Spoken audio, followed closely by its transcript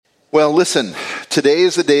Well, listen, today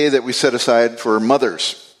is the day that we set aside for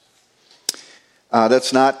mothers.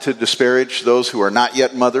 That's not to disparage those who are not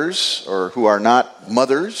yet mothers or who are not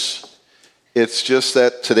mothers. It's just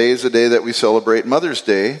that today is the day that we celebrate Mother's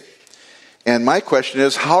Day. And my question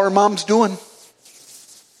is, how are moms doing?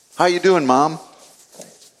 How you doing, Mom?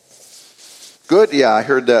 Good? Yeah, I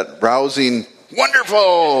heard that rousing,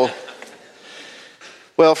 wonderful.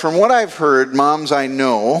 Well, from what I've heard, moms I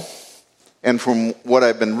know, and from what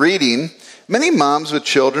I've been reading, many moms with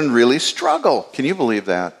children really struggle. Can you believe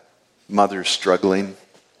that? Mothers struggling.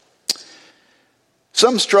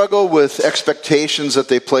 Some struggle with expectations that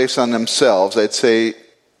they place on themselves. I'd say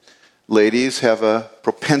ladies have a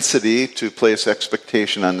propensity to place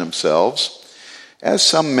expectation on themselves, as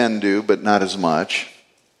some men do, but not as much.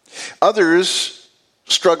 Others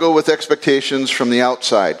struggle with expectations from the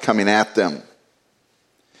outside coming at them.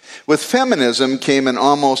 With feminism came an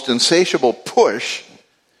almost insatiable push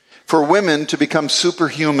for women to become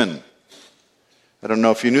superhuman. I don't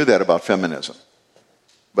know if you knew that about feminism,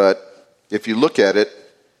 but if you look at it,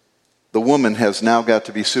 the woman has now got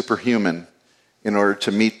to be superhuman in order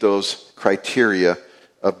to meet those criteria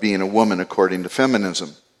of being a woman according to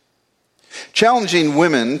feminism. Challenging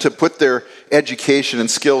women to put their education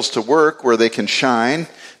and skills to work where they can shine,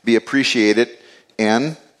 be appreciated,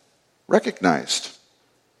 and recognized.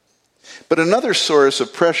 But another source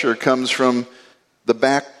of pressure comes from the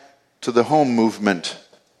back to the home movement.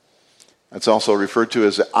 It's also referred to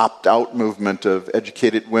as the opt-out movement of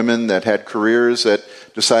educated women that had careers that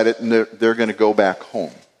decided they're going to go back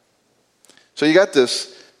home. So you got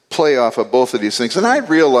this playoff of both of these things. And I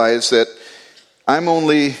realize that I'm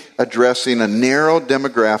only addressing a narrow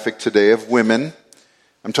demographic today of women.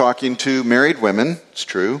 I'm talking to married women, it's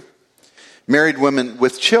true. Married women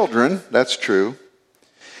with children, that's true.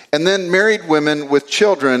 And then married women with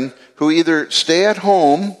children who either stay at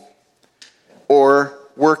home or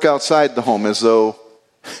work outside the home, as though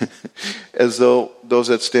those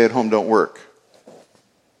that stay at home don't work.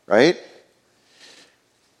 Right?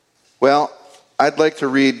 Well, I'd like to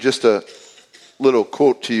read just a little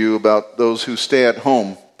quote to you about those who stay at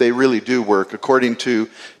home. They really do work. According to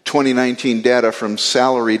 2019 data from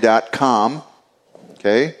salary.com,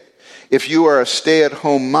 okay, if you are a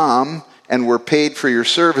stay-at-home mom and were paid for your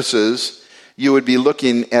services, you would be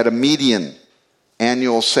looking at a median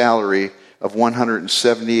annual salary of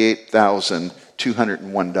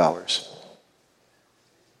 $178,201.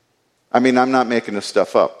 I mean, I'm not making this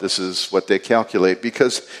stuff up. This is what they calculate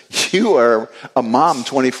because you are a mom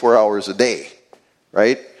 24 hours a day,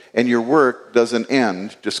 right? And your work doesn't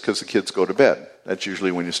end just because the kids go to bed. That's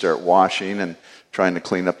usually when you start washing and trying to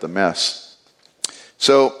clean up the mess.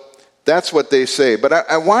 So that's what they say. But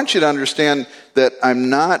I want you to understand that I'm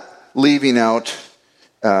not leaving out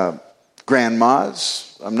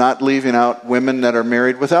grandmas. I'm not leaving out women that are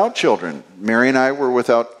married without children. Mary and I were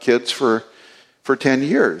without kids for 10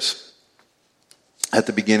 years at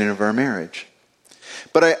the beginning of our marriage.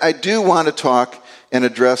 But I do want to talk and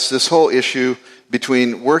address this whole issue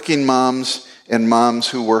between working moms and moms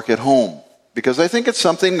who work at home. Because I think it's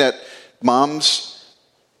something that moms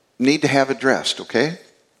need to have addressed, okay?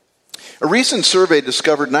 A recent survey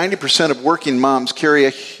discovered 90% of working moms carry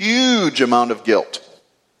a huge amount of guilt.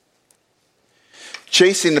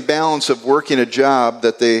 Chasing the balance of working a job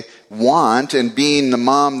that they want and being the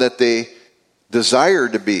mom that they desire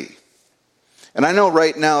to be. And I know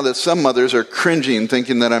right now that some mothers are cringing,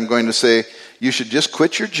 thinking that I'm going to say, you should just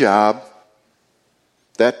quit your job,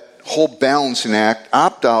 that whole balancing act,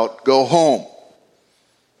 opt out, go home.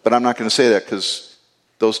 But I'm not going to say that because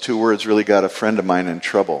those two words really got a friend of mine in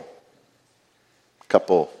trouble a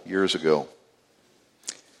couple years ago.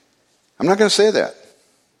 I'm not going to say that.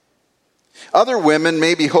 Other women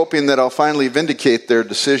may be hoping that I'll finally vindicate their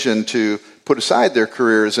decision to put aside their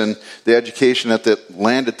careers and the education that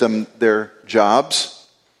landed them their jobs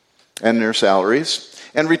and their salaries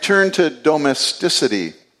and return to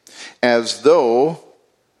domesticity as though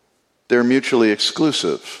they're mutually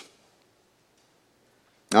exclusive.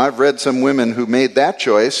 Now, I've read some women who made that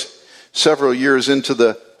choice several years into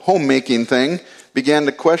the homemaking thing, began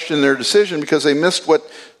to question their decision because they missed what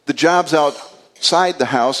the jobs outside the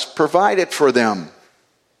house provided for them.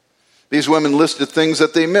 These women listed things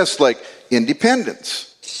that they missed, like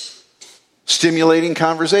independence, stimulating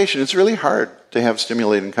conversation. It's really hard to have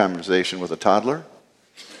stimulating conversation with a toddler.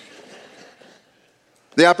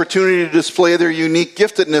 The opportunity to display their unique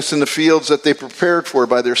giftedness in the fields that they prepared for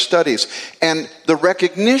by their studies, and the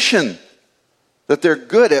recognition that they're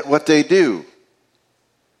good at what they do.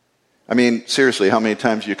 I mean, seriously, how many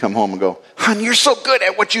times do you come home and go, "Hon, you're so good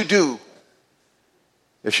at what you do,"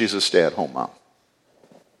 if she's a stay-at-home mom?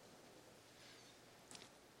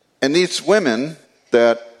 And these women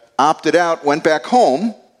that opted out went back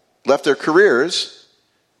home, left their careers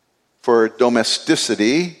for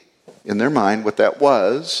domesticity, in their mind what that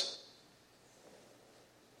was,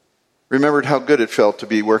 remembered how good it felt to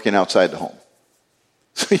be working outside the home.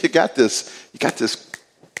 So you got this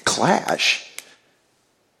clash.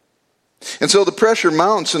 And so the pressure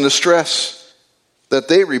mounts, and the stress that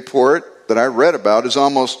they report, that I read about, is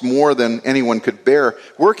almost more than anyone could bear.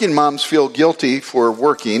 Working moms feel guilty for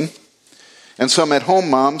working, and some at-home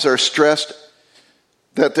moms are stressed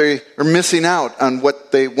that they are missing out on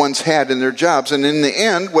what they once had in their jobs. And in the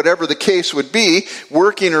end, whatever the case would be,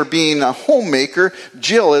 working or being a homemaker,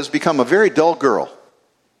 Jill has become a very dull girl.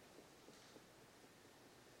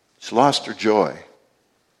 She's lost her joy.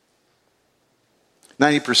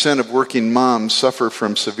 90% of working moms suffer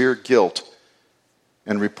from severe guilt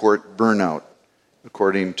and report burnout,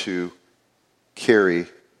 according to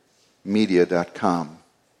carrymedia.com.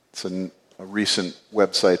 It's a recent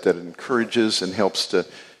website that encourages and helps to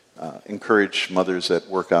encourage mothers that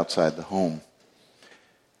work outside the home.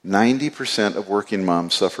 90% of working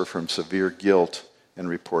moms suffer from severe guilt and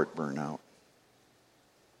report burnout.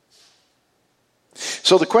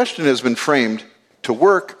 So the question has been framed, to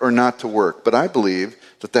work or not to work, but I believe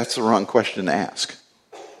that that's the wrong question to ask.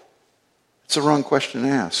 It's the wrong question to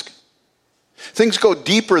ask. Things go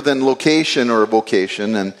deeper than location or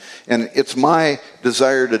vocation, and it's my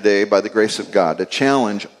desire today, by the grace of God, to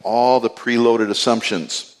challenge all the preloaded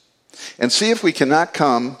assumptions and see if we cannot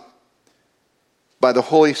come by the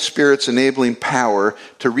Holy Spirit's enabling power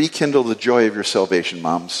to rekindle the joy of your salvation,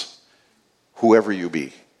 moms, whoever you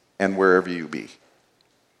be and wherever you be.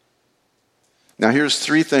 Now here's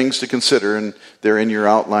 3 things to consider, and they're in your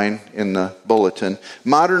outline in the bulletin.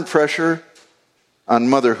 Modern pressure on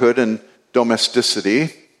motherhood and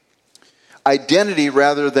domesticity. Identity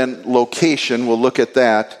rather than location, we'll look at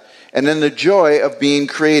that. And then the joy of being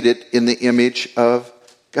created in the image of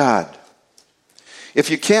God. If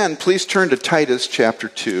you can, please turn to Titus chapter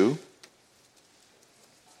 2.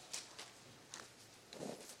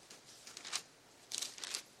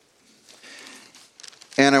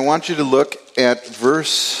 And I want you to look at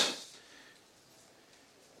verse...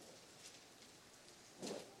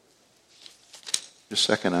 Just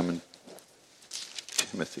a second, I'm in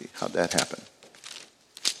Timothy. How'd that happen?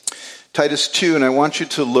 Titus 2, and I want you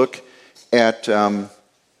to look at,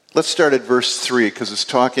 let's start at verse 3, because it's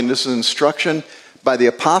talking, this is instruction by the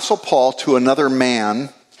Apostle Paul to another man,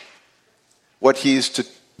 what he's to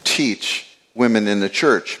teach women in the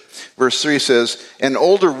church. Verse 3 says, and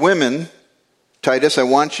older women, Titus, I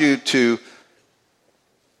want you to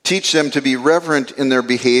teach them to be reverent in their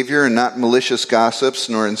behavior and not malicious gossips,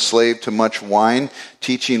 nor enslaved to much wine,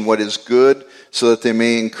 teaching what is good, so that they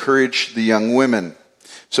may encourage the young women.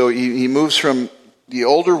 So he moves from the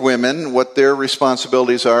older women, what their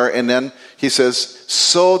responsibilities are, and then he says,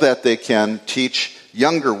 so that they can teach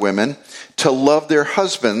younger women to love their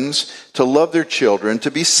husbands, to love their children, to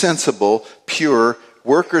be sensible, pure,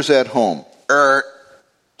 workers at home.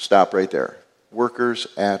 Stop right there. Workers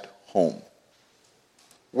at home.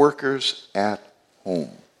 Workers at home.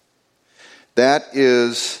 That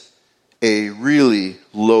is a really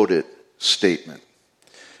loaded statement.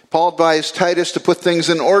 Paul advised Titus to put things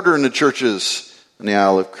in order in the churches in the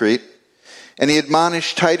Isle of Crete. And he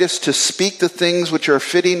admonished Titus to speak the things which are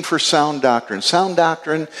fitting for sound doctrine. Sound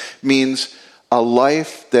doctrine means a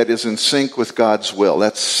life that is in sync with God's will.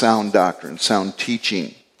 That's sound doctrine, sound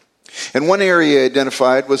teaching. And one area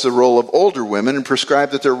identified was the role of older women, and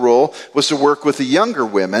prescribed that their role was to work with the younger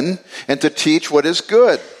women and to teach what is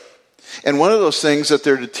good. And one of those things that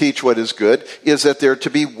they're to teach what is good is that they're to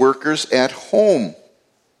be workers at home.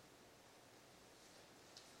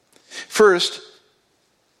 First,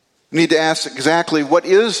 we need to ask exactly, what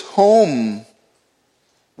is home?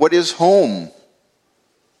 What is home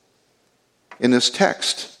in this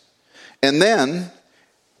text? And then,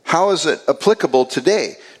 how is it applicable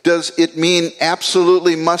today? Does it mean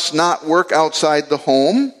absolutely must not work outside the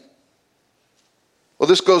home? Well,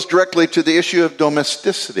 this goes directly to the issue of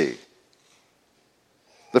domesticity.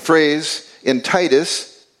 The phrase in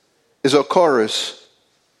Titus is okoros,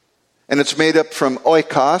 and it's made up from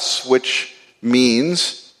oikos, which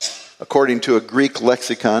means, according to a Greek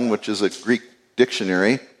lexicon, which is a Greek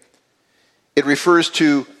dictionary, it refers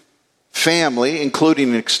to family, including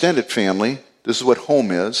an extended family. This is what home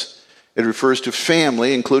is. It refers to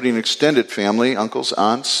family, including extended family, uncles,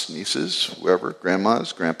 aunts, nieces, whoever,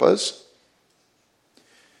 grandmas, grandpas.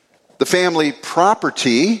 The family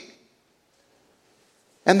property,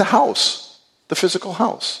 and the house, the physical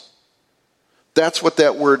house. That's what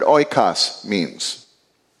that word oikos means.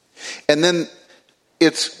 And then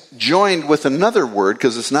it's joined with another word,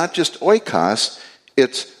 because it's not just oikos,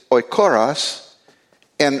 it's oikoros,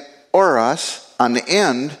 and oros on the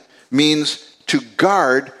end means to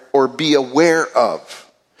guard or be aware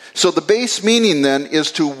of. So the base meaning then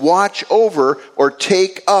is to watch over or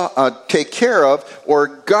take care of or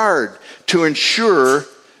guard, to ensure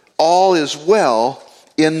all is well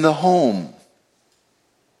in the home.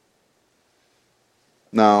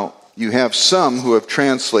 Now, you have some who have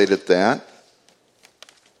translated that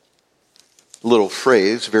little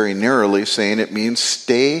phrase very narrowly, saying it means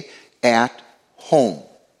stay at home.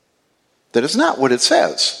 That is not what it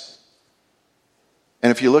says.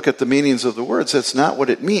 And if you look at the meanings of the words, that's not what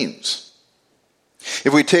it means.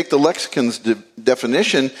 If we take the lexicon's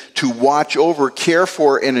definition, to watch over, care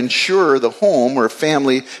for, and ensure the home or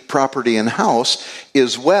family, property, and house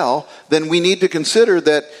is well, then we need to consider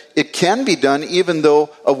that it can be done even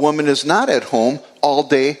though a woman is not at home all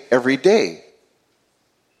day, every day.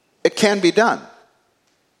 It can be done.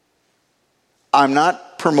 I'm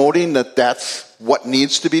not promoting that that's what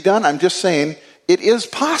needs to be done. I'm just saying it is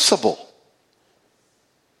possible.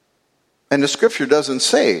 And the scripture doesn't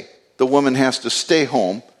say the woman has to stay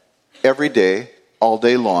home every day, all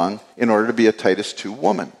day long, in order to be a Titus 2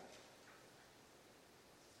 woman.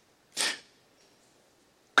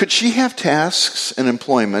 Could she have tasks and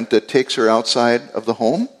employment that takes her outside of the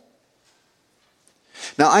home?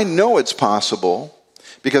 Now, I know it's possible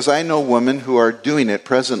because I know women who are doing it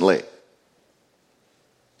presently,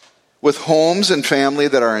 with homes and family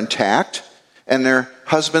that are intact and their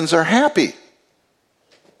husbands are happy.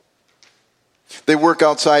 They work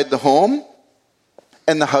outside the home,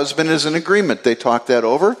 and the husband is in agreement. They talked that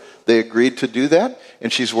over. They agreed to do that,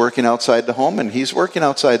 and she's working outside the home, and he's working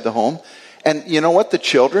outside the home. And you know what? The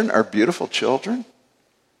children are beautiful children.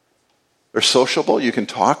 They're sociable. You can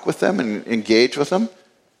talk with them and engage with them.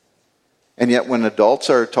 And yet when adults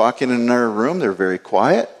are talking in their room, they're very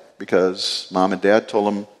quiet because mom and dad told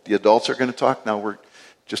them the adults are going to talk. Now we're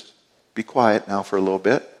just be quiet now for a little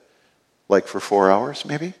bit, like for 4 hours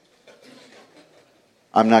maybe.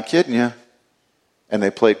 I'm not kidding you. And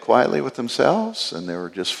they played quietly with themselves, and they were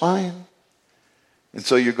just fine. And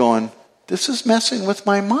so you're going, this is messing with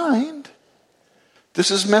my mind.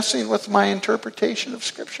 This is messing with my interpretation of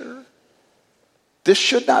Scripture. This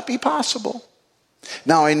should not be possible.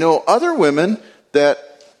 Now, I know other women that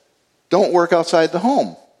don't work outside the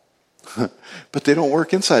home, but they don't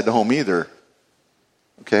work inside the home either.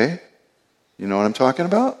 Okay? You know what I'm talking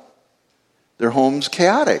about? Their home's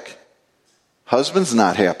chaotic. Husband's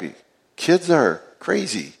not happy. Kids are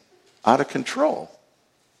crazy, out of control.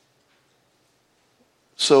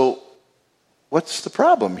 So, what's the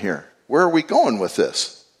problem here? Where are we going with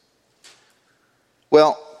this?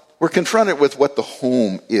 Well, we're confronted with what the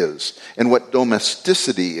home is and what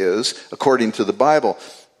domesticity is according to the Bible.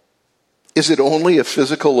 Is it only a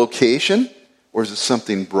physical location, or is it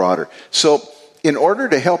something broader? So, in order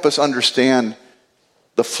to help us understand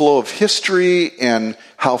the flow of history and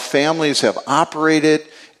how families have operated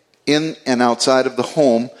in and outside of the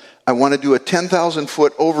home, I want to do a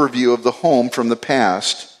 10,000-foot overview of the home from the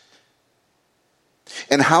past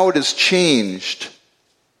and how it has changed,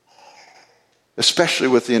 especially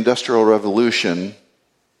with the Industrial Revolution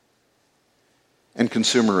and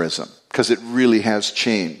consumerism, because it really has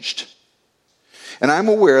changed. And I'm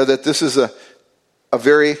aware that this is a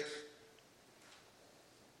very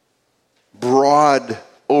broad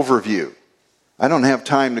overview. I don't have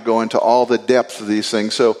time to go into all the depth of these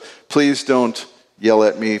things, so please don't yell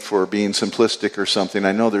at me for being simplistic or something.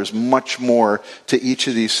 I know there's much more to each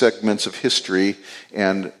of these segments of history,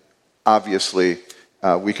 and obviously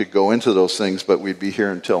we could go into those things, but we'd be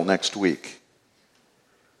here until next week.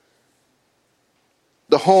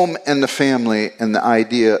 The home and the family and the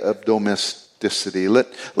idea of domesticity.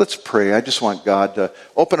 Let's pray. I just want God to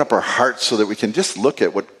open up our hearts so that we can just look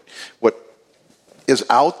at what is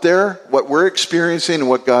out there, what we're experiencing, and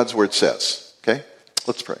what God's Word says. Okay?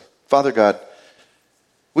 Let's pray. Father God,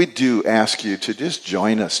 we do ask you to just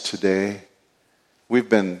join us today. We've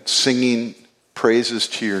been singing praises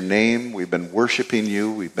to your name. We've been worshiping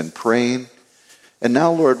you. We've been praying. And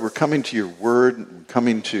now, Lord, we're coming to your Word. We're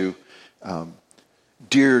coming to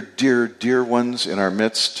dear, dear, dear ones in our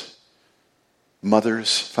midst,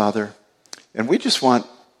 mothers, Father. And we just want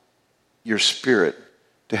your Spirit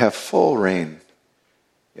to have full reign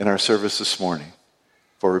in our service this morning.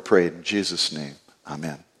 For we pray in Jesus' name.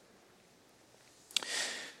 Amen.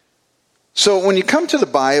 So when you come to the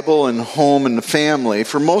Bible and home and the family,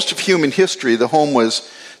 for most of human history, the home was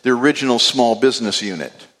the original small business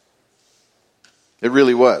unit. It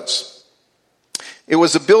really was. It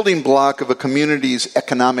was a building block of a community's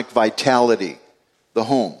economic vitality. the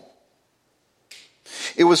home.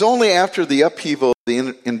 It was only after the upheaval of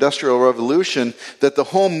the Industrial Revolution that the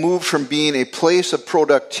home moved from being a place of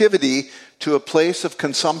productivity to a place of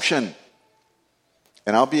consumption.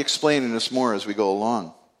 And I'll be explaining this more as we go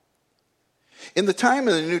along. In the time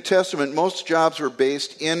of the New Testament, most jobs were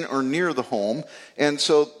based in or near the home, and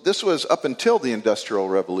so this was up until the Industrial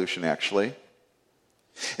Revolution, actually.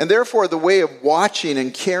 And therefore, the way of watching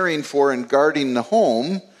and caring for and guarding the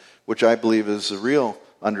home, which I believe is the real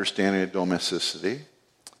understanding of domesticity,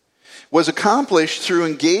 was accomplished through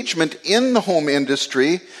engagement in the home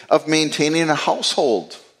industry of maintaining a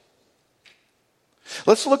household.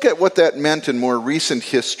 Let's look at what that meant in more recent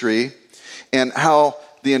history and how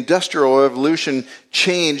the Industrial Revolution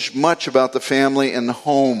changed much about the family and the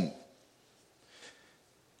home.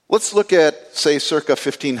 Let's look at, say, circa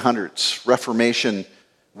 1500s, Reformation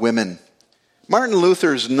women. Martin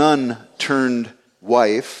Luther's nun turned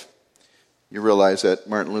wife. You realize that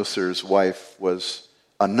Martin Luther's wife was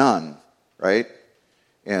a nun, right?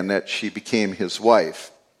 And that she became his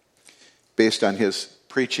wife based on his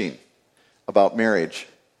preaching about marriage.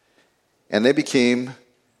 And they became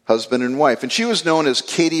husband and wife. And she was known as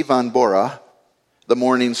Katie von Bora, the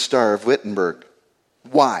morning star of Wittenberg.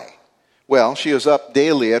 Why? Well, she was up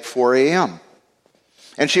daily at 4 a.m.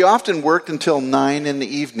 And she often worked until 9 in the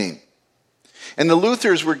evening. And the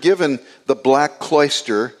Luthers were given the Black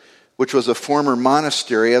Cloister, which was a former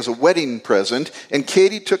monastery, as a wedding present. And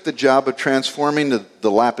Katie took the job of transforming the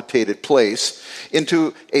dilapidated place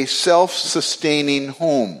into a self-sustaining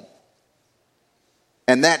home.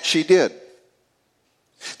 And that she did.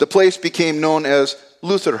 The place became known as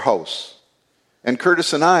Luther House. And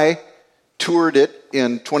Curtis and I toured it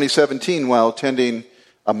in 2017 while attending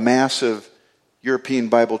a massive European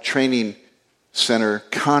Bible Training Center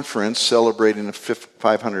conference celebrating the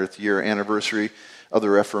 500th year anniversary of the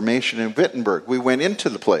Reformation in Wittenberg. We went into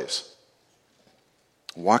the place,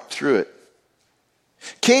 walked through it.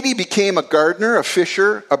 Katie became a gardener, a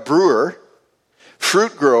fisher, a brewer,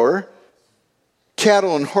 fruit grower,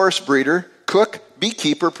 cattle and horse breeder, cook,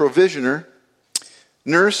 beekeeper, provisioner,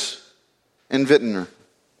 nurse, and vintner.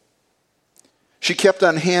 She kept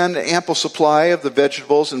on hand an ample supply of the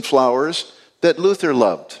vegetables and flowers that Luther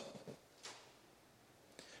loved.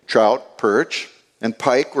 Trout, perch, and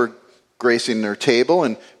pike were gracing their table,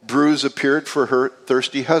 and brews appeared for her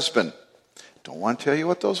thirsty husband. Don't want to tell you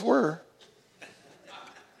what those were.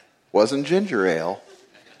 Wasn't ginger ale.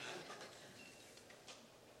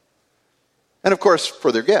 And of course,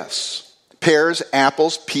 for their guests. Pears,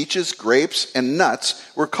 apples, peaches, grapes, and nuts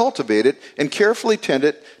were cultivated and carefully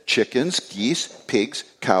tended. Chickens, geese, pigs,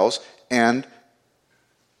 cows, and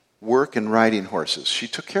work and riding horses. She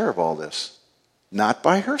took care of all this. Not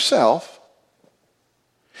by herself.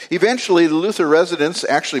 Eventually, the Luther residence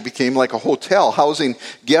actually became like a hotel, housing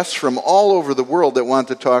guests from all over the world that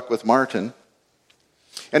wanted to talk with Martin.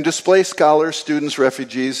 And displaced scholars, students,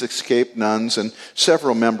 refugees, escaped nuns, and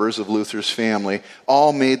several members of Luther's family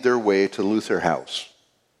all made their way to Luther House.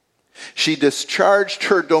 She discharged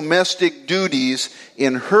her domestic duties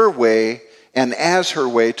in her way and as her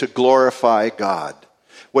way to glorify God.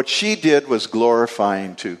 What she did was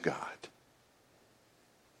glorifying to God.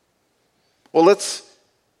 Well, let's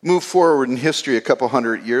move forward in history a couple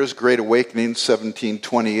hundred years, Great Awakening,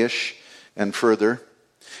 1720-ish and further.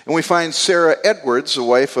 And we find Sarah Edwards, the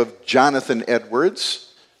wife of Jonathan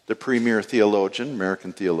Edwards, the premier theologian,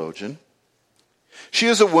 American theologian. She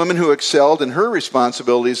is a woman who excelled in her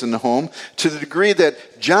responsibilities in the home to the degree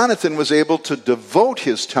that Jonathan was able to devote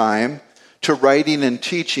his time to writing and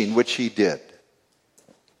teaching, which he did.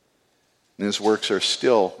 And his works are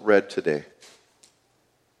still read today.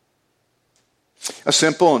 A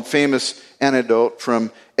simple and famous anecdote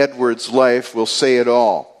from Edwards' life will say it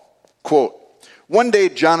all. Quote, "One day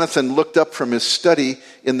Jonathan looked up from his study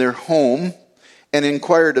in their home and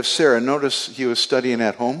inquired of Sarah." Notice he was studying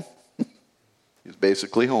at home. He was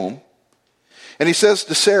basically home. And he says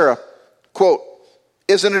to Sarah, quote,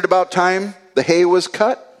 "Isn't it about time the hay was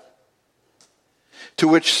cut?" To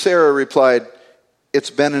which Sarah replied, "It's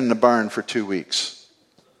been in the barn for 2 weeks."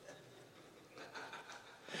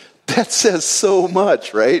 That says so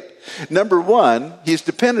much, right? Number one, he's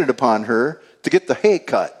dependent upon her to get the hay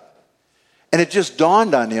cut. And it just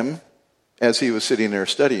dawned on him as he was sitting there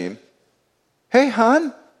studying, "Hey,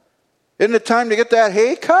 hon, isn't it time to get that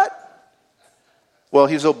hay cut?" Well,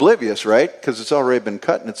 he's oblivious, right? Because it's already been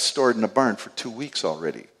cut and it's stored in the barn for 2 weeks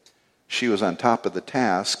already. She was on top of the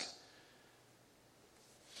task.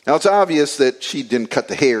 Now, it's obvious that she didn't cut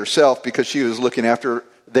the hay herself because she was looking after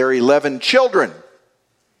their 11 children.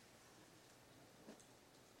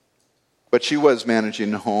 But she was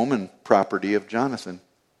managing the home and property of Jonathan.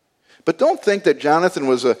 But don't think that Jonathan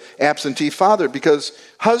was an absentee father, because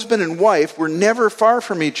husband and wife were never far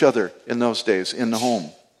from each other in those days in the home.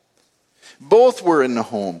 Both were in the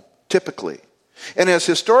home, typically. And as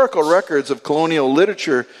historical records of colonial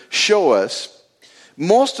literature show us,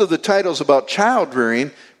 most of the titles about child rearing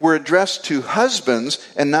were addressed to husbands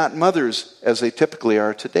and not mothers, as they typically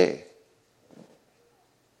are today.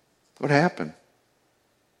 What happened?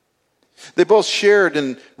 They both shared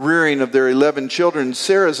in rearing of their 11 children.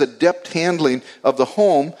 Sarah's adept handling of the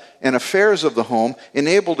home and affairs of the home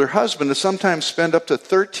enabled her husband to sometimes spend up to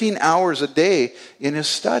 13 hours a day in his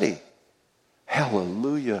study.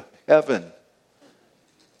 Hallelujah, heaven.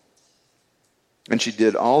 And she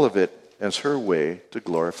did all of it as her way to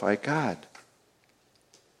glorify God.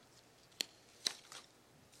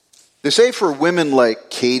 They say for women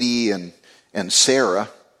like Katie and Sarah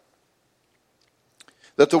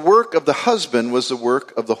that the work of the husband was the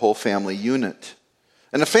work of the whole family unit.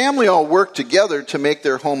 And the family all worked together to make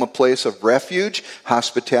their home a place of refuge,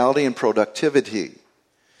 hospitality, and productivity.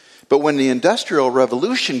 But when the Industrial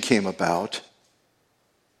Revolution came about,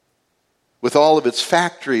 with all of its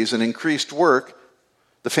factories and increased work,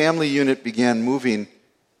 the family unit began moving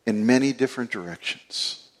in many different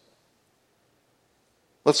directions.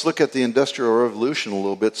 Let's look at the Industrial Revolution a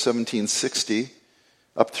little bit, 1760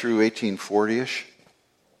 up through 1840-ish.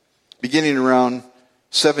 Beginning around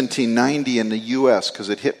 1790 in the U.S., because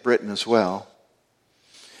it hit Britain as well.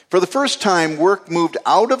 For the first time, work moved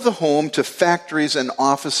out of the home to factories and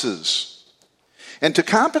offices. And to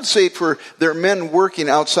compensate for their men working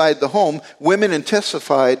outside the home, women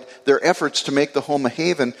intensified their efforts to make the home a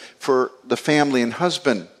haven for the family and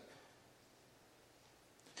husband.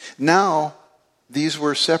 Now, these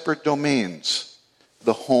were separate domains,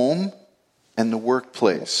 the home and the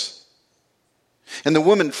workplace. And the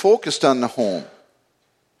women focused on the home,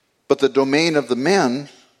 but the domain of the men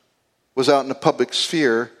was out in the public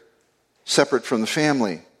sphere, separate from the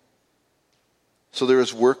family. So there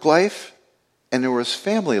was work life and there was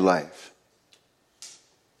family life.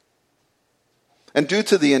 And due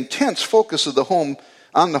to the intense focus of the home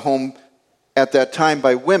on the home at that time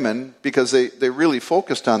by women, because they really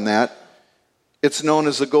focused on that, it's known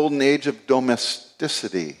as the golden age of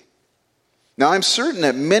domesticity. Now, I'm certain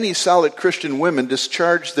that many solid Christian women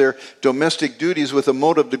discharged their domestic duties with a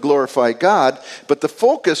motive to glorify God, but the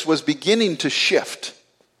focus was beginning to shift.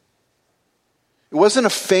 It wasn't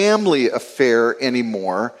a family affair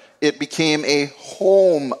anymore. It became a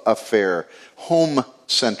home affair,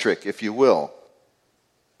 home-centric, if you will.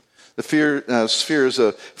 The spheres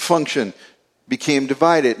of function became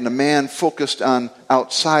divided, and a man focused on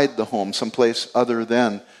outside the home, someplace other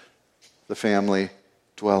than the family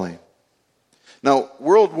dwelling. Now,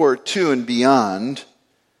 World War II and beyond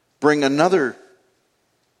bring another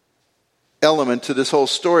element to this whole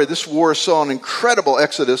story. This war saw an incredible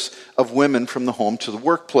exodus of women from the home to the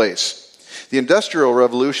workplace. The Industrial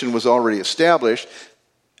Revolution was already established,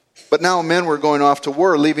 but now men were going off to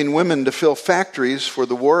war, leaving women to fill factories for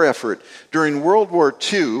the war effort. During World War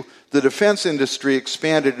II, the defense industry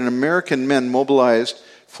expanded and American men mobilized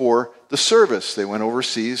for the service. They went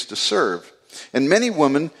overseas to serve. And many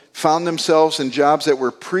women found themselves in jobs that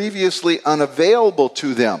were previously unavailable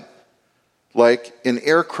to them, like in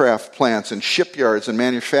aircraft plants and shipyards and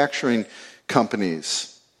manufacturing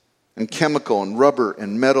companies, and chemical and rubber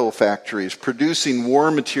and metal factories, producing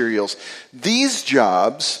war materials. These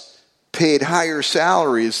jobs paid higher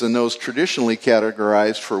salaries than those traditionally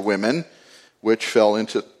categorized for women, which fell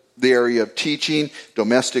into the area of teaching,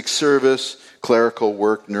 domestic service, clerical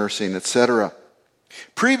work, nursing, etc.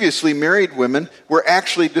 Previously, married women were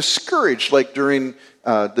actually discouraged, like during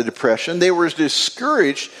the Depression. They were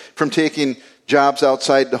discouraged from taking jobs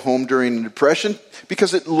outside the home during the Depression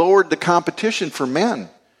because it lowered the competition for men.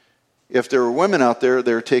 If there were women out there,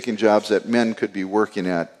 they were taking jobs that men could be working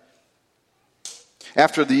at.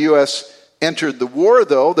 After the U.S. entered the war,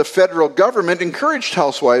 though, the federal government encouraged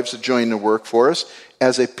housewives to join the workforce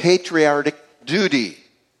as a patriotic duty.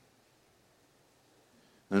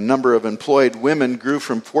 The number of employed women grew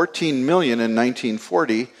from 14 million in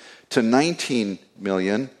 1940 to 19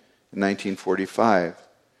 million in 1945,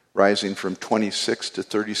 rising from 26 to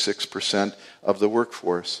 36% of the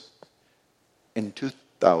workforce. In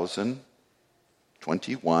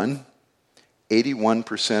 2021,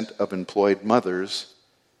 81% of employed mothers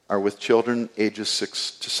are with children ages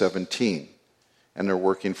 6 to 17, and they're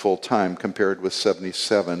working full-time, compared with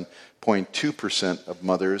 77.2% of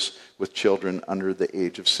mothers with children under the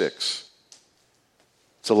age of 6.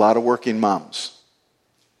 It's a lot of working moms.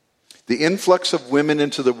 The influx of women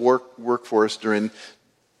into the workforce during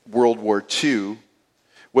World War II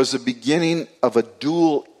was the beginning of a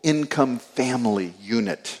dual income family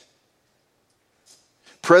unit.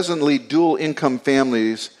 Presently, dual income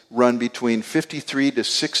families run between 53 to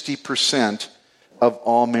 60% of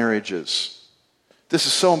all marriages. This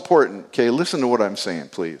is so important. Okay, listen to what I'm saying,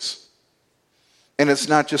 please. And it's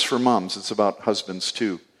not just for moms, it's about husbands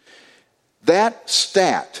too. That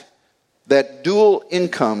stat, that dual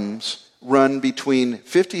incomes run between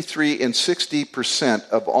 53 and 60%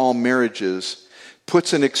 of all marriages,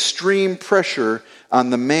 puts an extreme pressure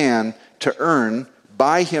on the man to earn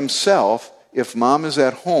by himself, if mom is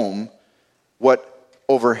at home, what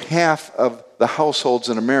over half of the households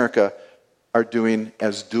in America are doing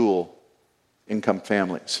as dual income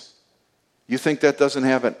families. You think that doesn't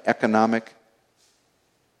have an economic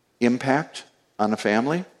impact on a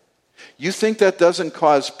family? You think that doesn't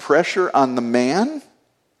cause pressure on the man?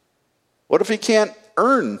 What if he can't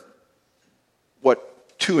earn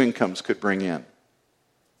what two incomes could bring in?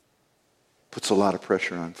 Puts a lot of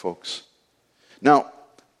pressure on folks. Now,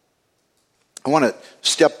 I want to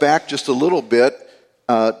step back just a little bit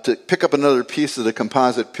to pick up another piece of the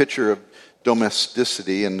composite picture of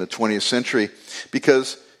domesticity in the 20th century,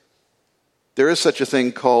 because there is such a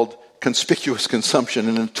thing called conspicuous consumption.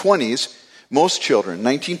 In the 20s, most children,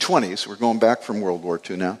 1920s, we're going back from World War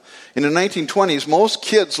II now. In the 1920s, most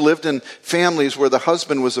kids lived in families where the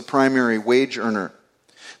husband was the primary wage earner.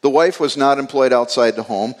 The wife was not employed outside the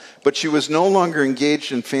home, but she was no longer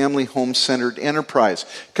engaged in family home-centered enterprise,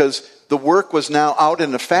 because the work was now out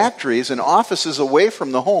in the factories and offices away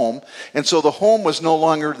from the home, and so the home was no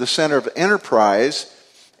longer the center of enterprise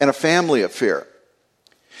and a family affair.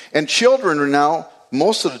 And children are now,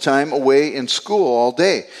 most of the time, away in school all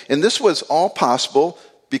day. And this was all possible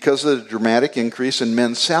because of the dramatic increase in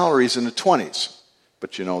men's salaries in the 20s.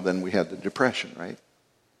 But then we had the Depression, right?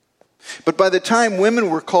 But by the time women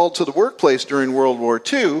were called to the workplace during World War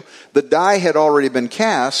II, the die had already been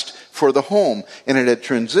cast for the home, and it had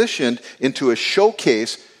transitioned into a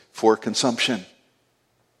showcase for consumption.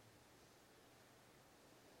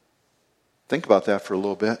 Think about that for a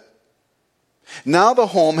little bit. Now the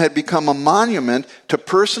home had become a monument to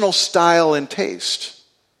personal style and taste.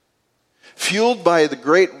 Fueled by the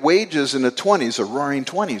great wages in the 20s, the roaring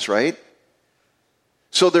 20s, right?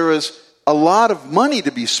 So there was a lot of money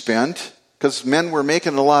to be spent, because men were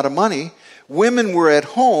making a lot of money. Women were at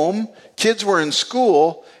home, kids were in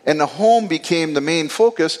school, and the home became the main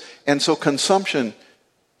focus. And so consumption,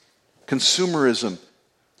 consumerism,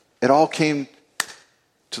 it all came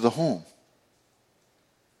to the home.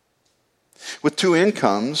 With two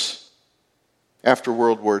incomes, after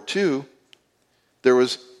World War II, there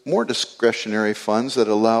was more discretionary funds that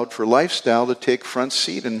allowed for lifestyle to take front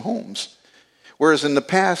seat in homes. Whereas in the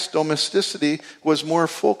past, domesticity was more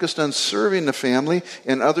focused on serving the family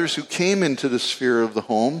and others who came into the sphere of the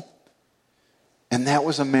home. And that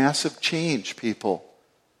was a massive change, people,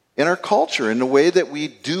 in our culture, in the way that we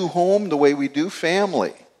do home, the way we do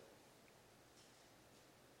family.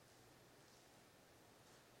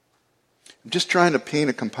 I'm just trying to paint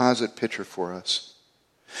a composite picture for us.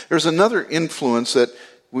 There's another influence that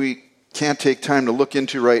we can't take time to look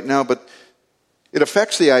into right now, but it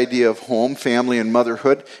affects the idea of home, family, and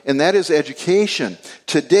motherhood, and that is education.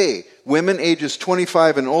 Today, women ages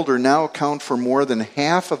 25 and older now account for more than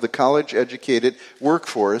half of the college-educated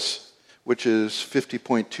workforce, which is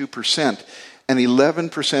 50.2%, an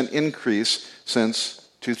 11% increase since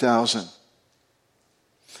 2000.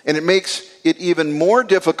 And it makes it even more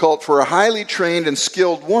difficult for a highly trained and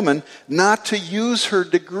skilled woman not to use her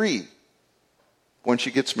degree when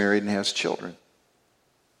she gets married and has children.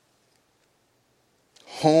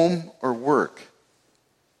 Home or work?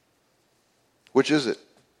 Which is it?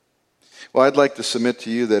 Well, I'd like to submit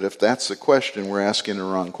to you that if that's the question, we're asking the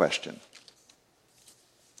wrong question.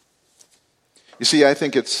 You see, I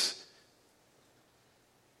think it's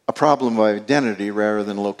a problem of identity rather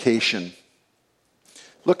than location.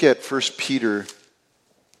 Look at 1 Peter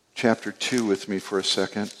chapter 2 with me for a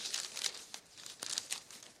second.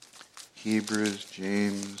 Hebrews,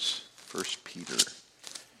 James, 1 Peter.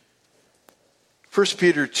 1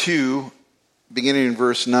 Peter 2, beginning in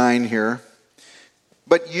verse 9 here.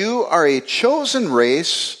 But you are a chosen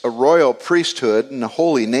race, a royal priesthood, and a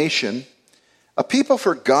holy nation, a people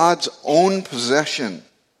for God's own possession,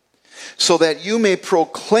 so that you may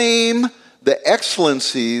proclaim the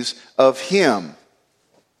excellencies of Him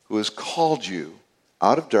who has called you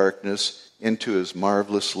out of darkness into His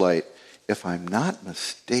marvelous light. If I'm not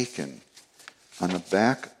mistaken, on the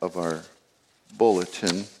back of our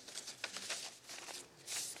bulletin,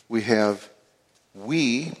 we have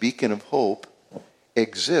we, Beacon of Hope,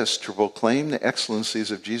 exist to proclaim the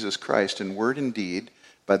excellencies of Jesus Christ in word and deed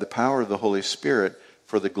by the power of the Holy Spirit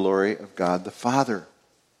for the glory of God the Father.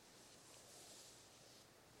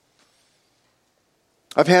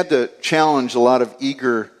 I've had to challenge a lot of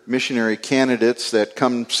eager missionary candidates that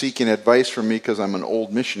come seeking advice from me because I'm an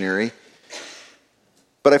old missionary.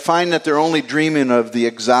 But I find that they're only dreaming of the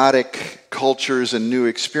exotic cultures and new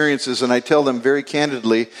experiences, and I tell them very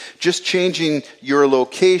candidly, just changing your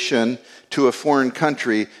location to a foreign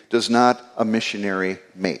country does not a missionary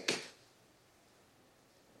make.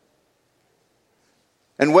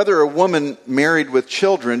 And whether a woman married with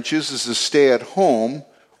children chooses to stay at home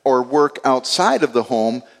or work outside of the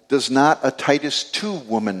home does not a Titus 2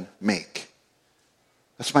 woman make.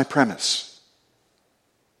 That's my premise.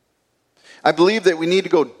 I believe that we need to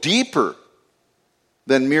go deeper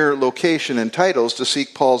than mere location and titles to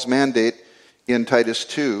seek Paul's mandate in Titus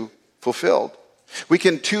 2 fulfilled. We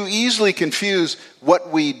can too easily confuse what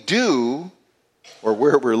we do or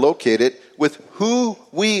where we're located with who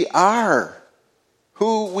we are.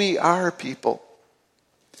 Who we are, people.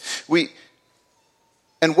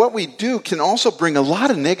 And what we do can also bring a lot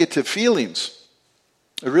of negative feelings.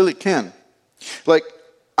 It really can. Like,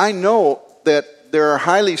 I know that there are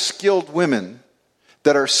highly skilled women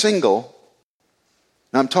that are single.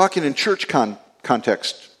 Now, I'm talking in church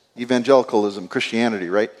context, evangelicalism, Christianity,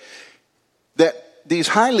 right? That these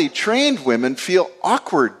highly trained women feel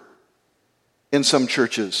awkward in some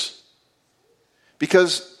churches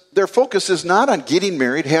because their focus is not on getting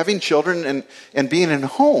married, having children, and being in a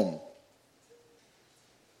home.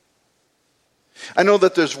 I know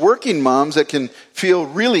that there's working moms that can feel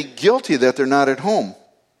really guilty that they're not at home.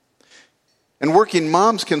 And working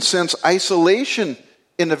moms can sense isolation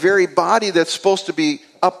in the very body that's supposed to be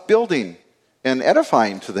upbuilding and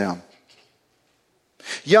edifying to them.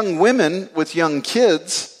 Young women with young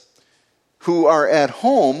kids who are at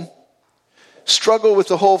home struggle with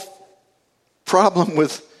the whole problem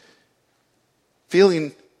with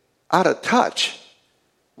feeling out of touch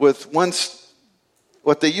with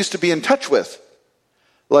what they used to be in touch with.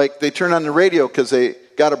 Like they turn on the radio because they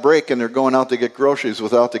got a break and they're going out to get groceries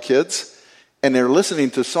without the kids. And they're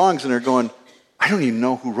listening to songs and they're going, I don't even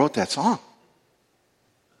know who wrote that song.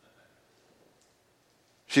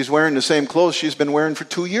 She's wearing the same clothes she's been wearing for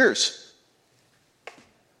 2 years.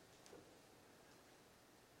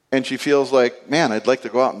 And she feels like, man, I'd like to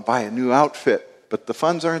go out and buy a new outfit, but the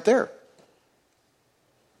funds aren't there.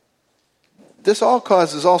 This all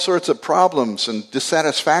causes all sorts of problems and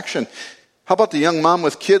dissatisfaction. How about the young mom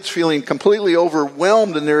with kids feeling completely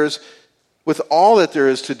overwhelmed with all that there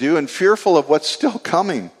is to do and fearful of what's still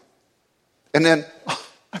coming? And then,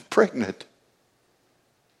 I'm pregnant.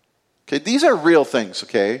 Okay, these are real things,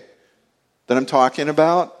 okay, that I'm talking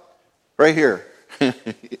about right here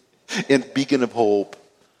in Beacon of Hope.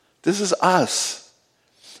 This is us.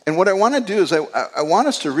 And what I want to do is I want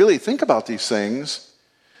us to really think about these things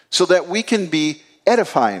so that we can be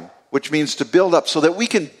edifying, which means to build up, so that we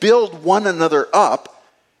can build one another up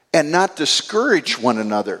and not discourage one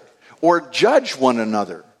another or judge one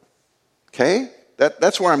another. Okay?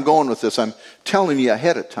 That's where I'm going with this. I'm telling you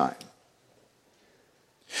ahead of time.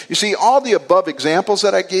 You see, all the above examples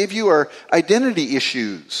that I gave you are identity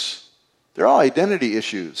issues. They're all identity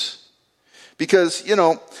issues. Because,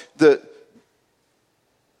 the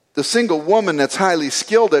single woman that's highly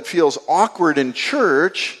skilled that feels awkward in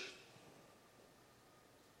church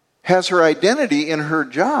has her identity in her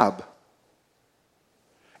job.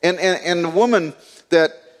 And the woman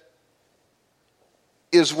that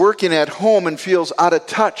is working at home and feels out of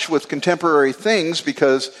touch with contemporary things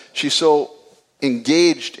because she's so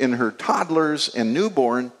engaged in her toddlers and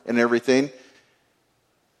newborn and everything,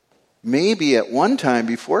 maybe at one time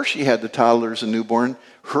before she had the toddlers and newborn,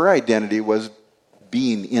 her identity was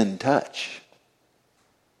being in touch.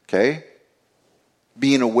 Okay?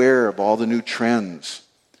 Being aware of all the new trends,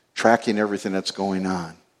 tracking everything that's going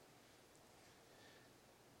on.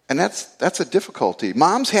 And that's a difficulty.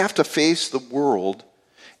 Moms have to face the world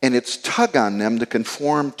and its tug on them to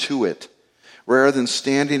conform to it rather than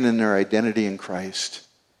standing in their identity in Christ.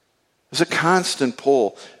 There's a constant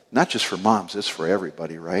pull, not just for moms, it's for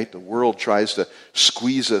everybody, right? The world tries to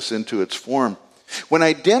squeeze us into its form. When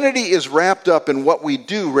identity is wrapped up in what we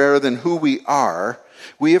do rather than who we are,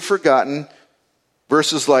 we have forgotten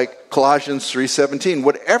verses like Colossians 3:17.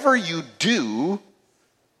 Whatever you do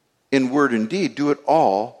in word and deed, do it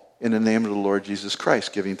all in the name of the Lord Jesus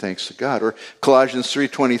Christ, giving thanks to God. Or Colossians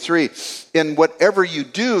 3:23. In whatever you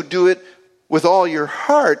do, do it with all your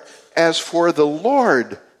heart as for the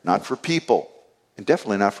Lord, not for people, and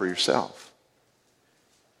definitely not for yourself.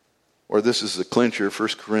 Or this is the clincher, 1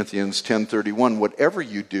 Corinthians 10:31, whatever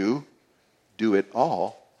you do, do it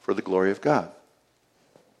all for the glory of God.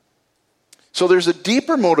 So there's a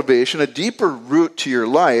deeper motivation, a deeper root to your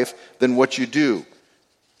life than what you do.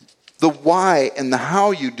 The why and the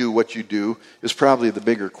how you do what you do is probably the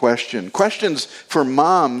bigger question. Questions for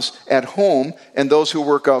moms at home and those who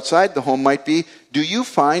work outside the home might be, do you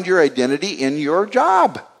find your identity in your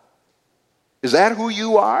job? Is that who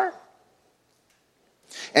you are?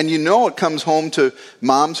 And you know it comes home to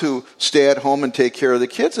moms who stay at home and take care of the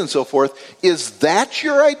kids and so forth. Is that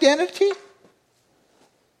your identity?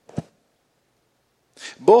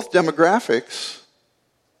 Both demographics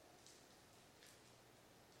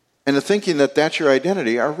and the thinking that that's your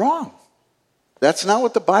identity are wrong. That's not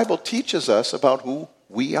what the Bible teaches us about who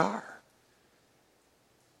we are.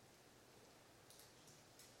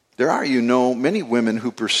 There are, many women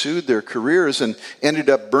who pursued their careers and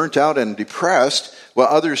ended up burnt out and depressed, while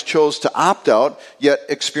others chose to opt out, yet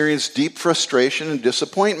experienced deep frustration and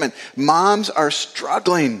disappointment. Moms are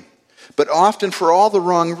struggling, but often for all the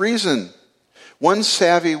wrong reason. One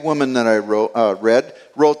savvy woman that I read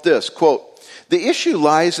wrote this, quote, "The issue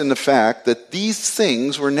lies in the fact that these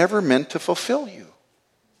things were never meant to fulfill you.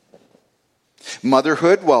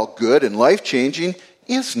 Motherhood, while good and life-changing,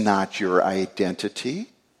 is not your identity.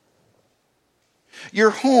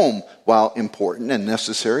 Your home, while important and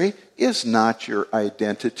necessary, is not your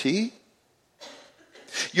identity.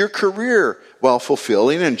 Your career, while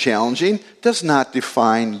fulfilling and challenging, does not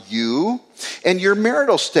define you. And your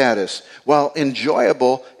marital status, while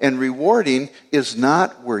enjoyable and rewarding, is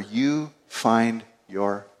not where you find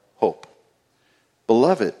your hope."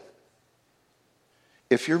 Beloved,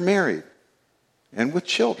 if you're married and with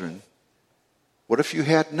children, what if you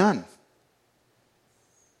had none?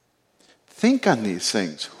 Think on these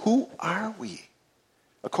things. Who are we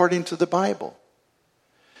according to the Bible?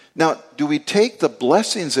 Now, do we take the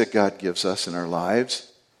blessings that God gives us in our lives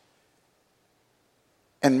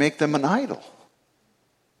and make them an idol?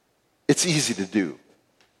 It's easy to do.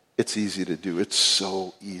 It's easy to do. It's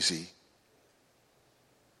so easy.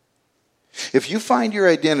 If you find your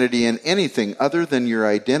identity in anything other than your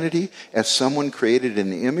identity as someone created in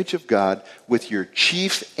the image of God, with your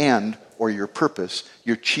chief end or your purpose,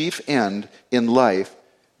 your chief end in life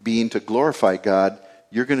being to glorify God,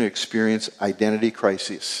 you're going to experience identity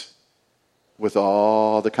crises with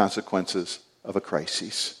all the consequences of a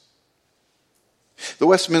crisis. The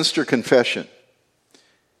Westminster Confession,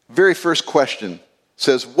 very first question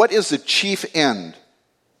says, what is the chief end?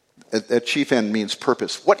 That chief end means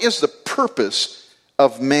purpose. What is the purpose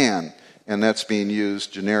of man? And that's being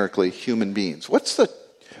used generically, human beings. What's the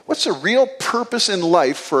real purpose in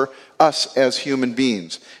life for us as human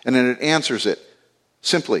beings? And then it answers it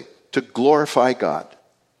simply, to glorify God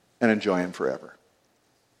and enjoy Him forever.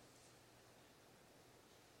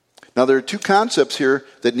 Now there are two concepts here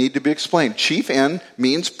that need to be explained. Chief end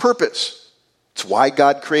means purpose. It's why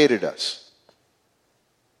God created us.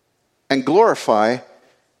 And glorify,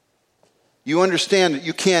 you understand that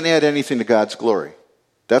you can't add anything to God's glory.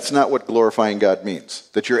 That's not what glorifying God means,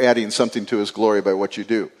 that you're adding something to His glory by what you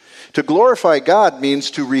do. To glorify God means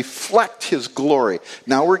to reflect His glory.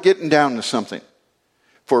 Now we're getting down to something.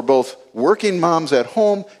 For both working moms at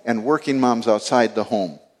home and working moms outside the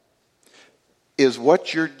home. Is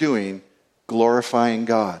what you're doing glorifying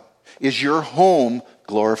God? Is your home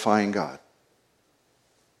glorifying God?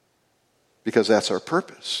 Because that's our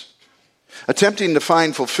purpose. Attempting to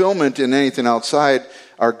find fulfillment in anything outside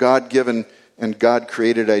our God-given and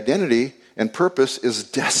God-created identity and purpose is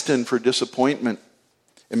destined for disappointment.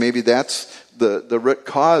 And maybe that's the root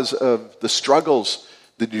cause of the struggles,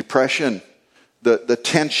 the depression, the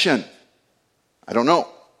tension. I don't know.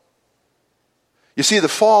 You see, the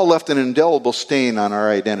fall left an indelible stain on our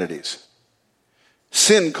identities.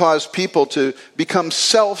 Sin caused people to become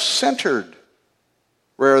self-centered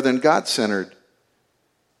rather than God-centered.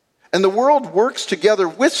 And the world works together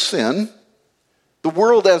with sin, the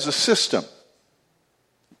world as a system.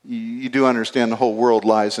 You do understand the whole world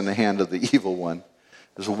lies in the hand of the evil one.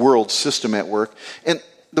 There's a world system at work. And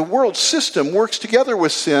the world system works together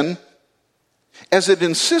with sin as it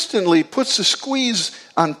insistently puts a squeeze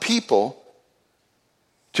on people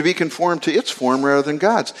to be conformed to its form rather than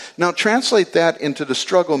God's. Now translate that into the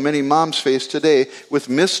struggle many moms face today with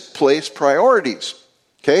misplaced priorities.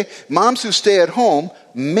 Okay? Moms who stay at home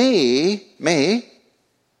may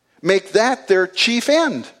make that their chief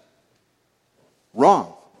end.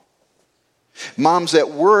 Wrong. Moms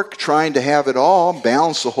at work trying to have it all,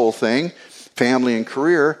 balance the whole thing, family and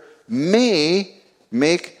career, may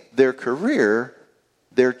make their career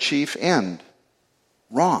their chief end.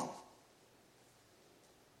 Wrong.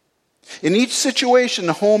 In each situation,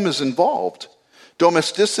 the home is involved.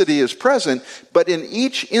 Domesticity is present, but in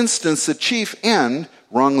each instance, the chief end,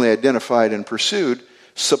 wrongly identified and pursued,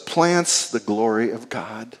 supplants the glory of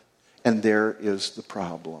God. And there is the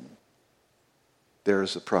problem. There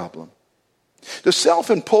is the problem. The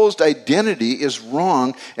self-imposed identity is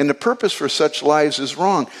wrong, and the purpose for such lives is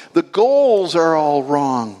wrong. The goals are all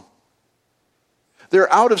wrong.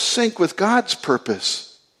 They're out of sync with God's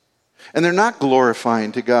purpose, and they're not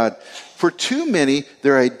glorifying to God. For too many,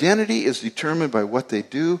 their identity is determined by what they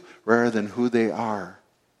do rather than who they are.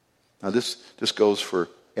 Now this goes for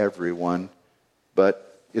everyone,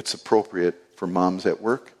 but it's appropriate for moms at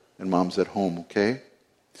work and moms at home, okay?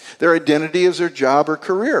 Their identity is their job or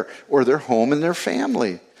career, or their home and their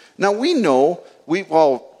family. Now we know, we've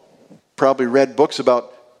all probably read books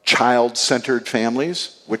about child-centered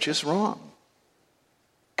families, which is wrong.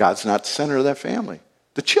 God's not the center of that family.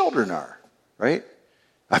 The children are, right?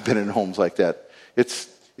 I've been in homes like that. It's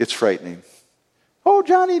frightening. Oh,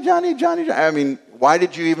 Johnny. I mean, why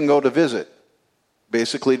did you even go to visit?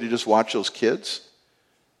 Basically to just watch those kids?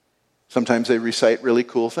 Sometimes they recite really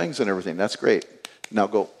cool things and everything. That's great. Now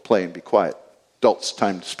go play and be quiet. Adults,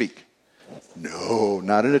 time to speak. No,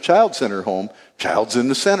 not in a child-centered home. Child's in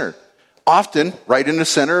the center. Often right in the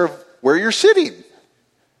center of where you're sitting.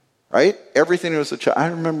 Right? Everything was a child. I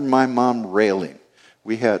remember my mom railing.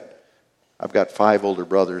 I've got 4 older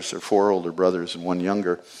brothers and 1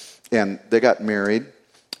 younger. And they got married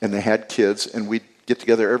and they had kids, and we'd get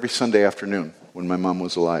together every Sunday afternoon when my mom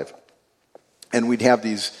was alive. And we'd have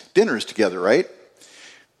these dinners together, right?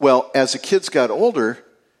 Well, as the kids got older,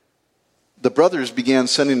 the brothers began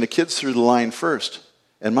sending the kids through the line first.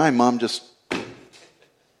 And my mom just,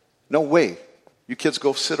 no way. You kids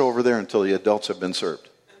go sit over there until the adults have been served.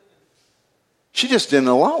 She just didn't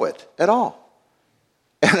allow it at all.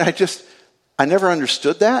 And I never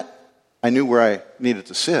understood that. I knew where I needed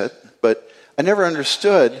to sit, but I never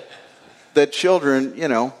understood that children,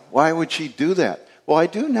 why would she do that? Well, I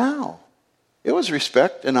do now. It was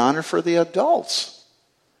respect and honor for the adults.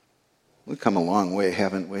 We've come a long way,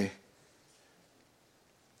 haven't we?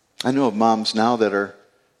 I know of moms now that are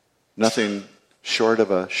nothing short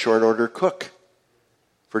of a short order cook.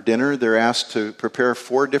 For dinner, they're asked to prepare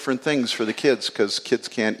 4 different things for the kids because kids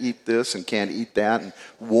can't eat this and can't eat that and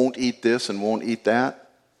won't eat this and won't eat that.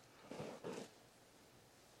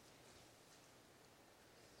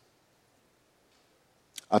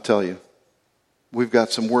 I'll tell you, we've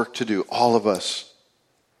got some work to do, all of us.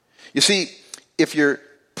 You see, if you're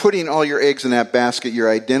putting all your eggs in that basket, your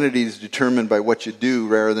identity is determined by what you do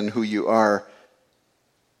rather than who you are,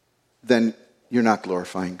 then you're not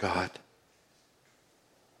glorifying God.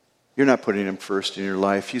 You're not putting Him first in your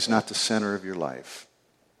life. He's not the center of your life,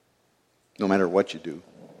 no matter what you do.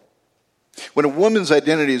 When a woman's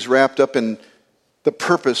identity is wrapped up in the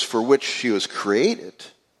purpose for which she was created,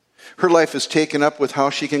 her life is taken up with how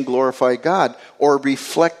she can glorify God or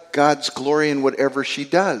reflect God's glory in whatever she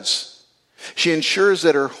does. She ensures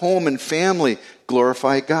that her home and family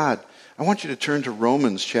glorify God. I want you to turn to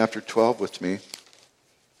Romans chapter 12 with me.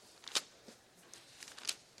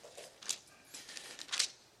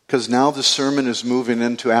 Because now the sermon is moving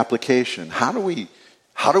into application. How do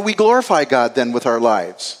we glorify God then with our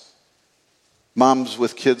lives? Moms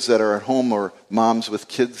with kids that are at home, or moms with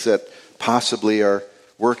kids that possibly are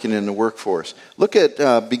working in the workforce. Look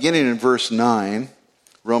at beginning in verse 9,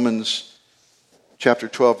 Romans chapter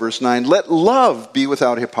 12, verse 9. Let love be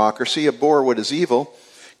without hypocrisy, abhor what is evil,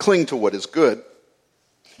 cling to what is good.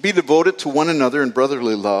 Be devoted to one another in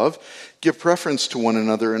brotherly love. Give preference to one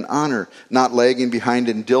another in honor, not lagging behind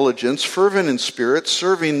in diligence, fervent in spirit,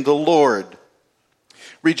 serving the Lord.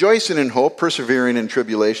 Rejoicing in hope, persevering in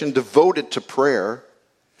tribulation, devoted to prayer,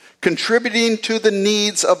 contributing to the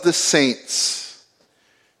needs of the saints.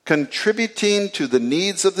 Contributing to the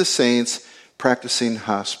needs of the saints, practicing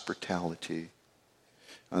hospitality.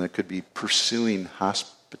 And it could be pursuing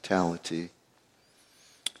hospitality.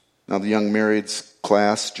 Now the Young Marrieds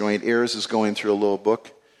class, Joint Heirs, is going through a little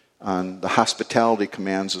book on the hospitality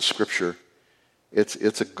commands of Scripture.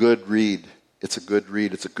 It's a good read. It's a good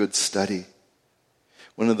read. It's a good study.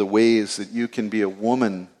 One of the ways that you can be a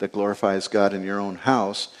woman that glorifies God in your own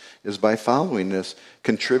house is by following this,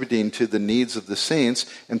 contributing to the needs of the saints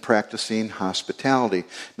and practicing hospitality.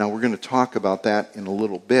 Now we're going to talk about that in a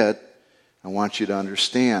little bit. I want you to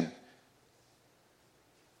understand.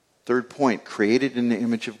 Third point, created in the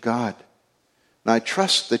image of God. Now I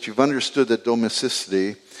trust that you've understood that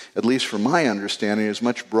domesticity, at least from my understanding, is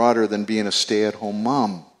much broader than being a stay-at-home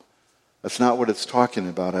mom. That's not what it's talking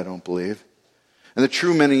about, I don't believe. And the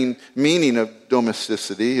true meaning of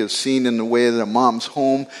domesticity is seen in the way that a mom's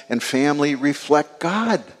home and family reflect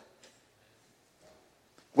God.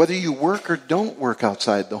 Whether you work or don't work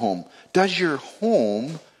outside the home, does your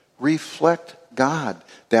home reflect God?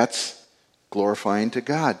 That's glorifying to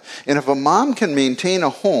God. And if a mom can maintain a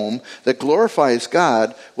home that glorifies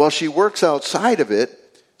God while she works outside of it,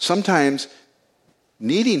 sometimes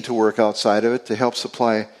needing to work outside of it to help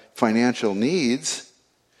supply financial needs,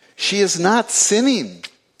 she is not sinning.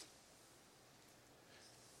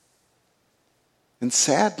 And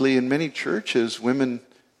sadly, in many churches, women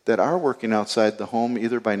that are working outside the home,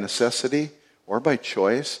 either by necessity or by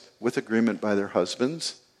choice, with agreement by their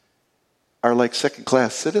husbands, are like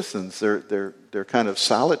second-class citizens. They're kind of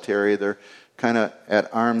solitary. They're kind of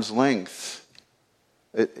at arm's length.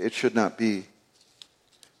 It should not be.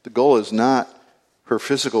 The goal is not her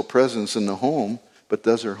physical presence in the home, but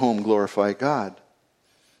does her home glorify God?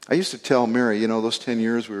 I used to tell Mary, those 10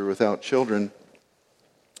 years we were without children,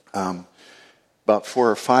 about 4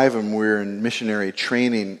 or 5 of them we were in missionary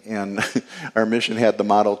training, and our mission had the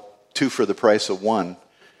motto, 2 for the price of 1.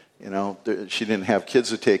 She didn't have kids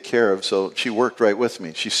to take care of, so she worked right with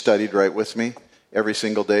me. She studied right with me every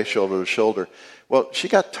single day, shoulder to shoulder. Well, she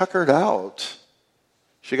got tuckered out.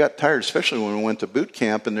 She got tired, especially when we went to boot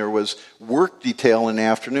camp and there was work detail in the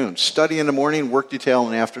afternoon. Study in the morning, work detail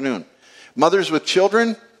in the afternoon. Mothers with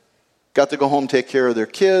children got to go home, take care of their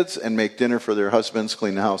kids, and make dinner for their husbands,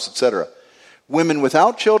 clean the house, etc. Women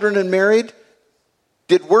without children and married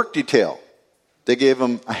did work detail. They gave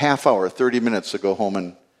them a half hour, 30 minutes to go home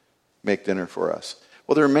and make dinner for us.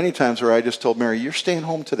 Well, there were many times where I just told Mary, you're staying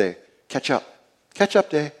home today. Catch up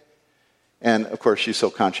day. And, of course, she's so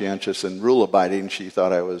conscientious and rule-abiding, she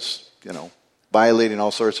thought I was, violating all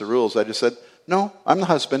sorts of rules. I just said, no, I'm the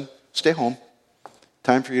husband. Stay home.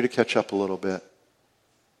 Time for you to catch up a little bit.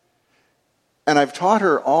 And I've taught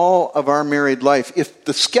her all of our married life. If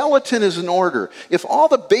the skeleton is in order, if all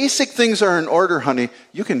the basic things are in order, honey,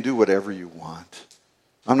 you can do whatever you want.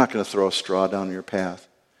 I'm not going to throw a straw down your path.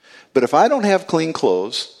 But if I don't have clean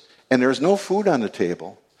clothes, and there's no food on the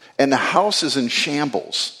table, and the house is in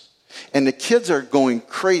shambles, and the kids are going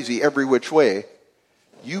crazy every which way,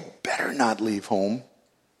 you better not leave home.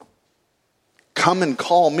 Come and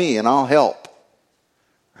call me and I'll help.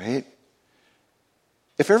 Right?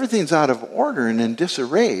 If everything's out of order and in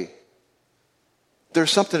disarray,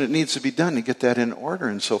 there's something that needs to be done to get that in order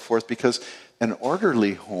and so forth, because an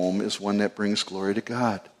orderly home is one that brings glory to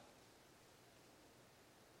God.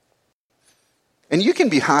 And you can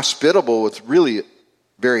be hospitable with really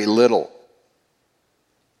very little.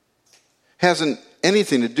 Hasn't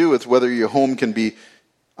anything to do with whether your home can be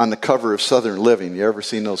on the cover of Southern Living. You ever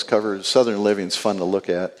seen those covers? Southern Living's fun to look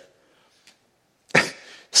at.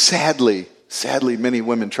 Sadly, many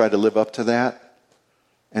women try to live up to that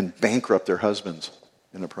and bankrupt their husbands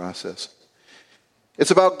in the process.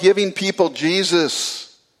 It's about giving people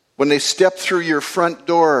Jesus when they step through your front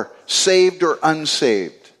door, saved or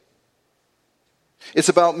unsaved. It's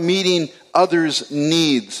about meeting others'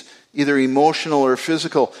 needs, either emotional or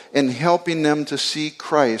physical, and helping them to see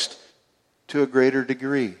Christ to a greater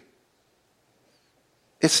degree.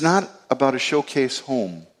 It's not about a showcase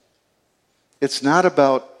home. It's not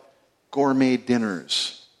about gourmet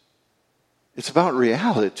dinners. It's about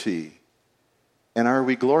reality. And are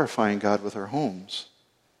we glorifying God with our homes?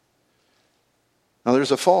 Now,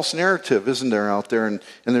 there's a false narrative, isn't there, out there? And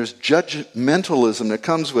there's judgmentalism that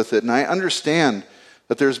comes with it. And I understand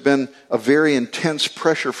that there's been a very intense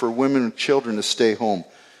pressure for women and children to stay home.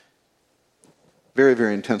 Very,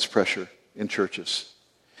 very intense pressure in churches.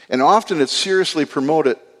 And often it's seriously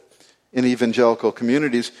promoted in evangelical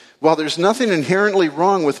communities. While there's nothing inherently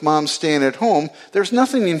wrong with moms staying at home, there's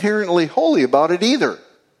nothing inherently holy about it either.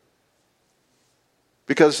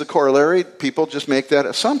 Because the corollary, people just make that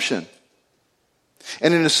assumption.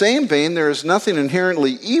 And in the same vein, there is nothing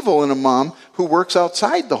inherently evil in a mom who works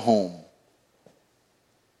outside the home.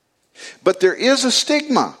 But there is a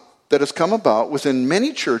stigma that has come about within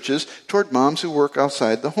many churches toward moms who work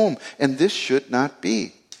outside the home. And this should not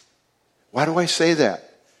be. Why do I say that?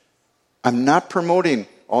 I'm not promoting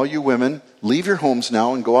all you women, leave your homes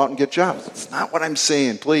now and go out and get jobs. That's not what I'm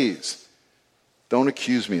saying, please. Don't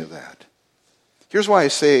accuse me of that. Here's why I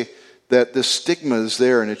say that this stigma is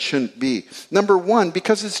there and it shouldn't be. Number one,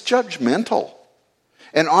 because it's judgmental.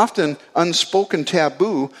 And often unspoken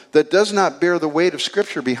taboo that does not bear the weight of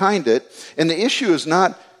Scripture behind it. And the issue is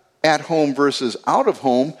not at home versus out of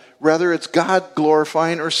home. Rather, it's God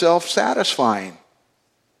glorifying or self-satisfying.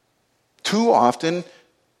 Too often,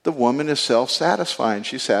 the woman is self-satisfying.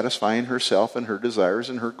 She's satisfying herself and her desires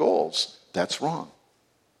and her goals. That's wrong.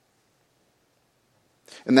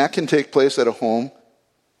 And that can take place at a home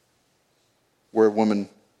where a woman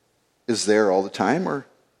is there all the time, or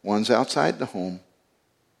one's outside the home.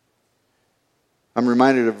 I'm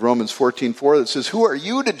reminded of Romans 14:4 that says, "Who are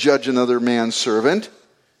you to judge another man's servant?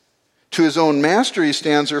 To his own master he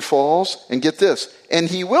stands or falls." And get this, "and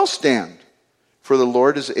he will stand, for the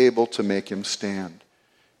Lord is able to make him stand."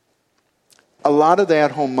 A lot of the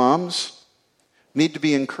at-home moms need to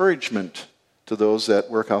be encouragement to those that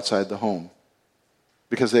work outside the home,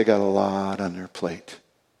 because they got a lot on their plate.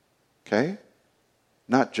 Okay?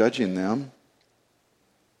 Not judging them.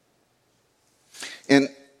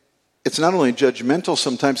 And it's not only judgmental,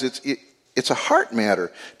 sometimes it's a heart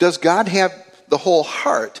matter. Does God have the whole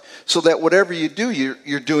heart so that whatever you do,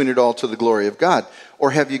 you're doing it all to the glory of God?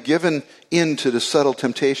 Or have you given in to the subtle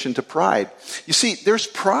temptation to pride? You see, there's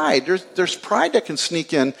pride. There's pride that can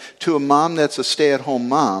sneak in to a mom that's a stay-at-home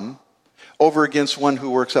mom over against one who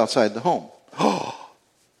works outside the home. Oh,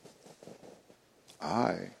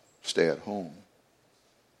 I stay at home.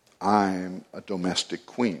 I'm a domestic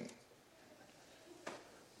queen.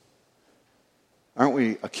 Aren't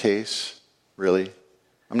we a case, really?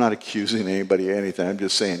 I'm not accusing anybody of anything. I'm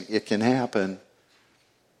just saying it can happen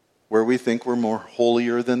where we think we're more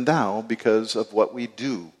holier than thou because of what we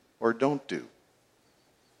do or don't do.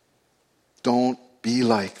 Don't be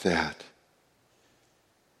like that.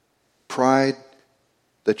 Pride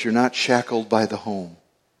that you're not shackled by the home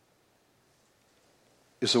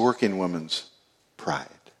is a working woman's pride.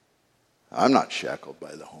 I'm not shackled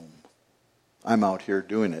by the home. I'm out here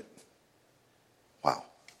doing it. Wow.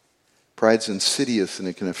 Pride's insidious, and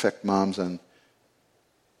it can affect moms on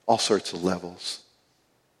all sorts of levels.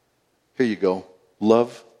 Here you go.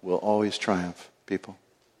 Love will always triumph, people.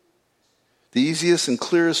 The easiest and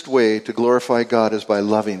clearest way to glorify God is by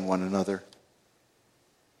loving one another.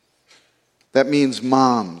 That means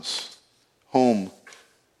moms, home,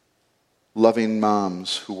 loving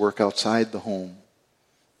moms who work outside the home.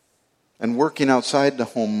 And working outside the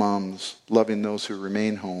home moms, loving those who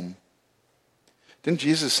remain home. Didn't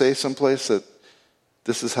Jesus say someplace that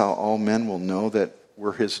this is how all men will know that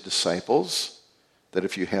we're his disciples? That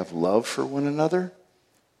if you have love for one another?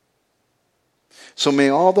 So may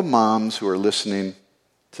all the moms who are listening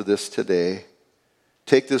to this today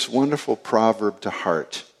take this wonderful proverb to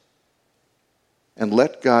heart and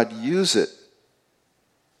let God use it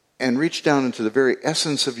and reach down into the very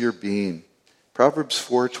essence of your being. Proverbs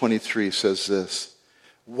 4:23 says this,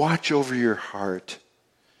 "Watch over your heart,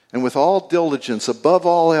 and with all diligence, above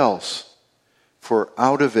all else, for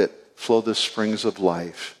out of it flow the springs of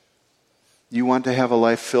life." You want to have a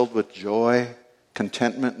life filled with joy,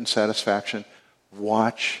 contentment, and satisfaction?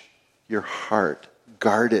 Watch your heart.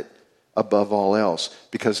 Guard it above all else,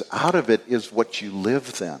 because out of it is what you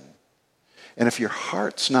live then. And if your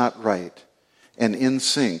heart's not right and in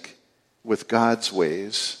sync with God's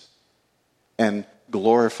ways and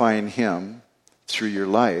glorifying him through your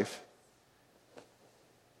life,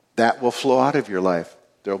 that will flow out of your life.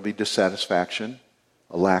 There will be dissatisfaction,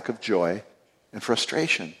 a lack of joy, and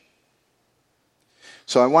frustration.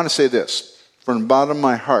 So I want to say this from the bottom of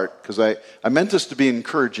my heart, because I meant this to be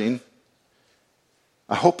encouraging.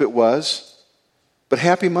 I hope it was. But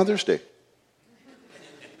happy Mother's Day.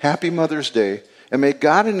 Happy Mother's Day. And may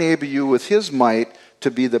God enable you with his might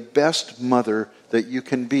to be the best mother that you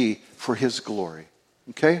can be for his glory.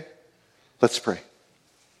 Okay? Let's pray.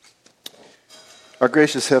 Our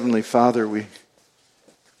gracious Heavenly Father, we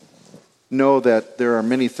know that there are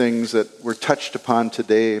many things that were touched upon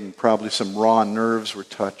today, and probably some raw nerves were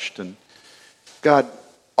touched. And God,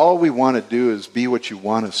 all we want to do is be what you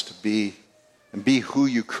want us to be and be who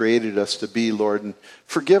you created us to be, Lord. And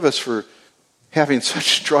forgive us for having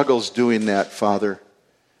such struggles doing that, Father.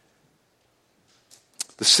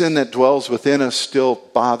 The sin that dwells within us still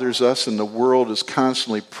bothers us, and the world is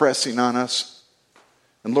constantly pressing on us.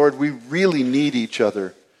 And Lord, we really need each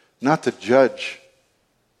other, not to judge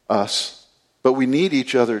us, but we need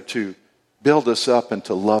each other to build us up and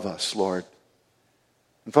to love us, Lord.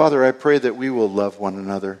 And Father, I pray that we will love one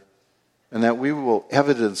another and that we will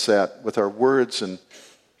evidence that with our words and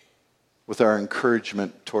with our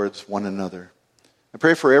encouragement towards one another. I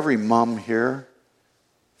pray for every mom here.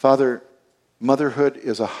 Father, motherhood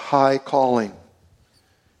is a high calling.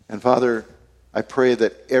 And Father, I pray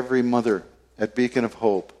that every mother at Beacon of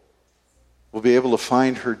Hope will be able to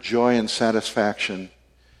find her joy and satisfaction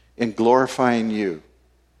in glorifying you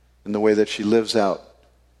in the way that she lives out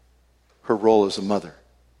her role as a mother.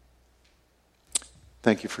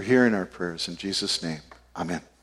 Thank you for hearing our prayers. In Jesus' name, amen.